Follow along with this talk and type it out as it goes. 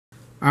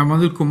I'm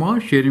Anil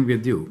Kumar sharing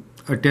with you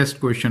a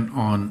test question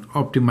on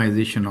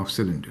optimization of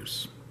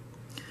cylinders.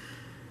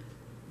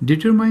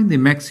 Determine the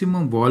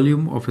maximum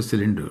volume of a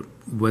cylinder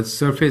with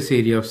surface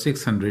area of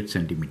 600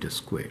 centimeters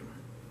square.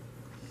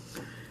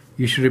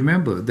 You should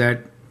remember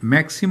that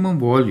maximum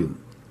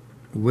volume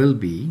will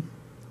be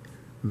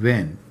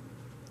when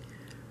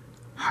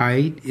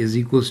height is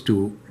equals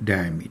to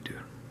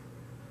diameter.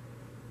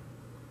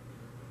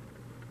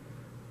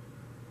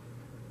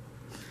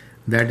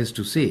 That is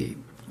to say,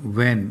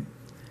 when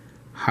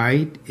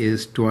height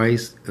is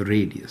twice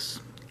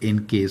radius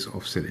in case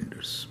of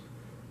cylinders.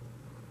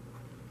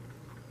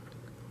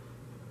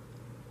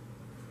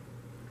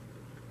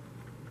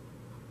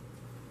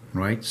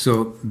 Right,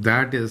 so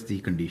that is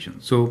the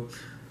condition. So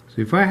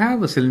if I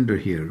have a cylinder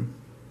here,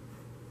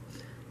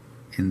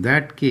 in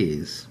that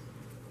case,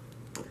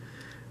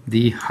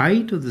 the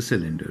height of the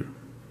cylinder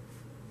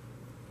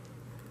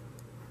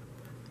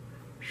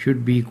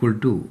should be equal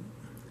to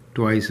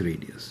twice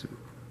radius.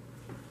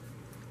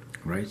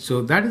 Right,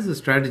 so that is the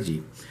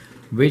strategy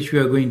which we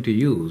are going to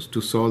use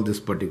to solve this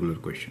particular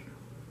question.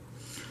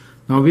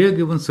 Now we are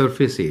given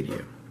surface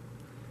area.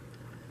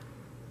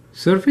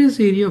 Surface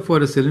area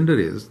for a cylinder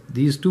is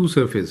these two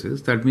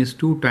surfaces, that means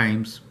 2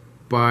 times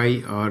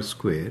pi r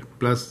square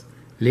plus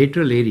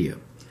lateral area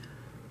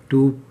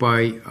 2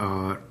 pi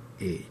r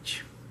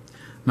h.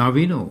 Now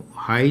we know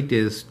height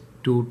is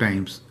 2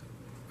 times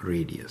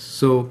radius.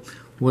 So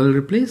we'll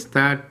replace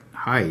that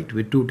height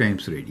with 2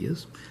 times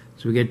radius.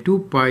 So we get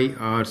 2 pi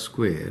r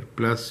square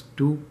plus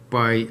 2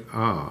 pi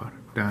r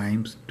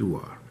times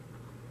 2r.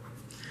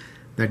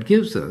 That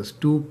gives us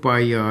 2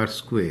 pi r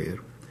square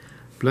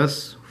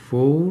plus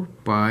 4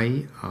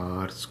 pi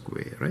r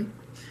square, right?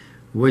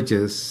 Which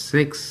is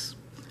 6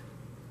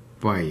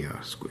 pi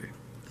r square.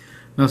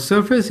 Now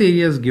surface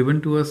area is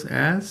given to us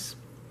as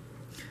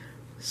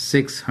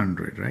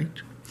 600,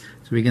 right?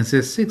 So we can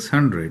say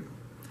 600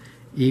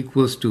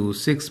 equals to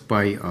 6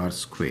 pi r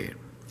square.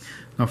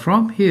 Now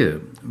from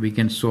here we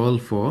can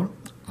solve for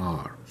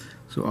r.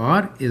 So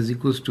r is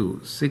equals to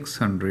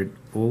 600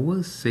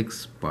 over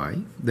 6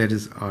 pi, that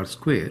is r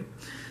square.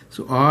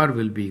 So r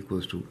will be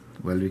equals to,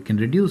 well, we can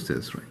reduce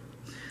this, right?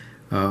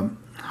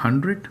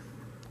 100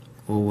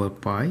 over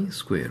pi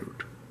square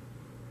root.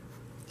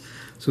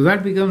 So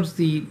that becomes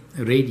the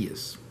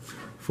radius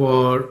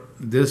for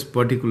this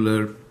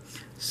particular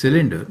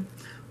cylinder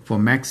for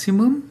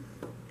maximum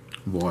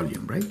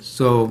volume, right?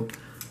 So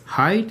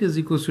height is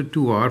equals to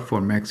 2r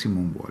for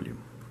maximum volume.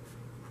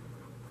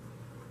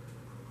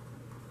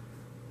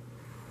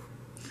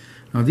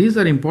 Now these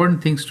are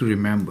important things to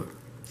remember.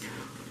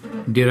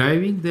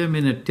 Deriving them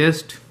in a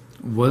test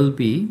will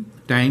be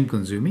time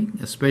consuming,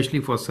 especially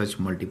for such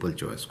multiple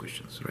choice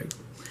questions, right?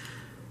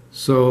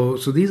 So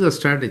these are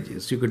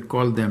strategies. You could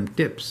call them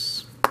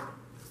tips.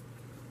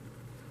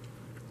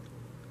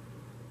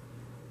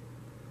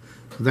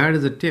 So that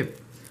is a tip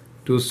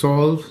to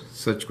solve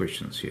such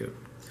questions here.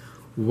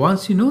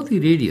 Once you know the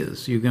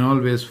radius, you can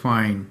always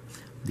find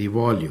the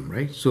volume,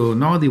 right? So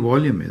now the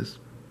volume is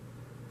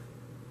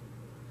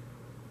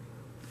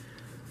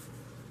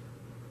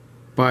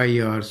pi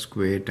r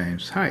square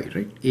times height,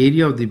 right?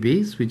 Area of the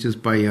base, which is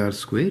pi r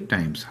square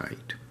times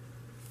height.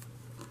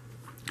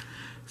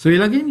 So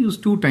we'll again use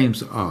 2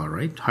 times r,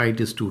 right? Height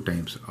is 2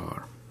 times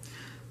r.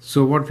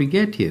 So what we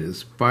get here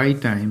is pi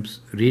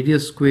times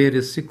radius square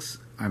is 6.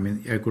 I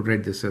mean, I could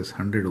write this as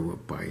 100 over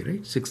pi,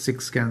 right?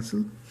 6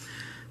 cancel.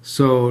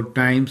 So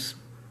times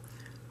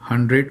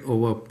 100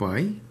 over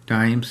pi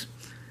times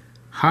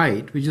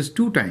height, which is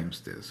 2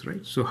 times this,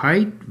 right? So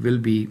height will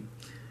be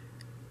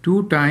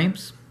 2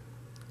 times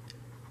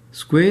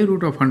square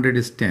root of 100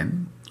 is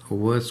 10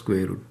 over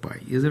square root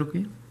pi. Is it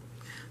okay?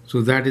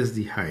 So that is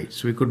the height.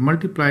 So we could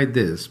multiply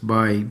this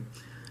by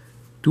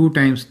 2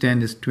 times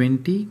 10 is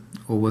 20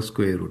 over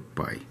square root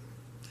pi.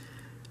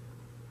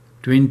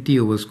 20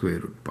 over square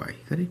root pi,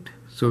 correct?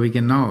 So we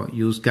can now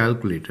use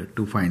calculator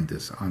to find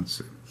this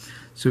answer.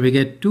 So we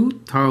get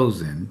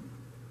 2000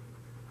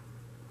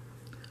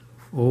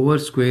 over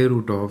square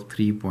root of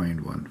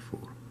 3.14,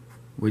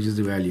 which is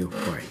the value of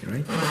pi,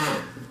 right?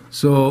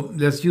 So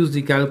let's use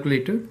the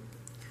calculator.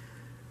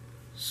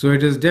 So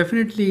it is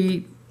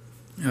definitely,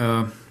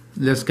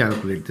 let's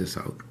calculate this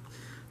out.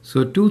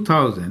 So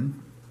 2000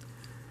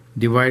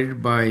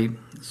 divided by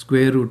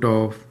square root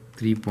of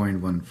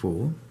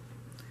 3.14,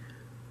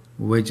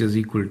 which is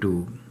equal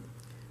to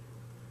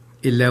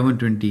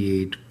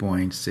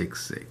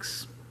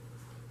 1128.66.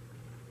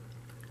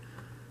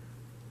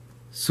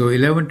 So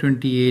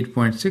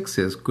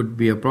 1128.66 could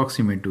be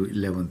approximate to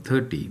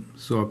 1130.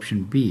 So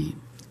option B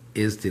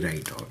is the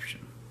right option.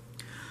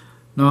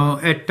 Now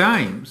at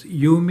times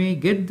you may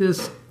get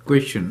this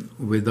question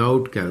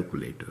without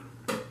calculator.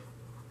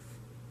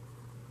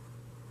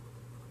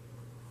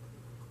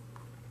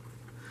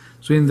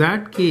 So in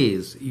that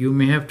case you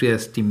may have to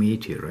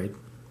estimate here, right?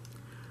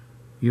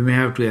 You may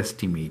have to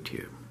estimate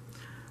here.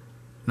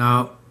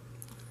 Now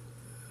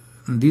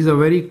these are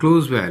very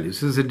close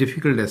values. This is a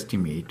difficult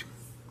estimate.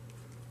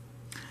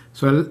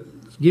 So I'll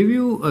give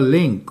you a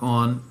link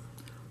on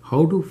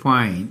how to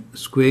find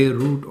square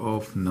root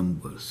of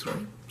numbers,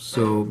 right?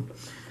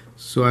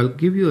 So I'll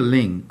give you a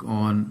link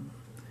on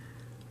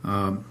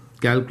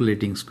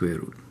calculating square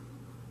root.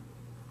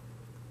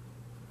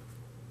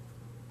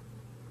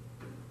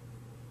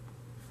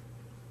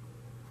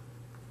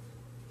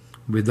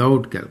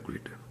 Without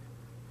calculator.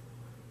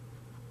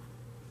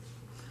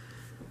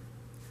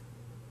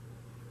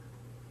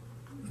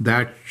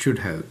 That should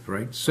help,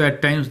 right? So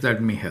at times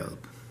that may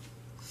help.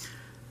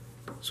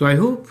 So I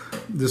hope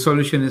the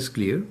solution is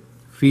clear.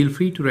 Feel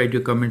free to write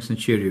your comments and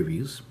share your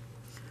views.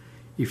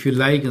 If you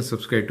like and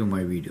subscribe to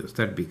my videos,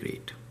 that'd be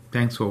great.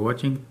 Thanks for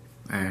watching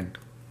and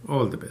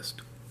all the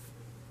best.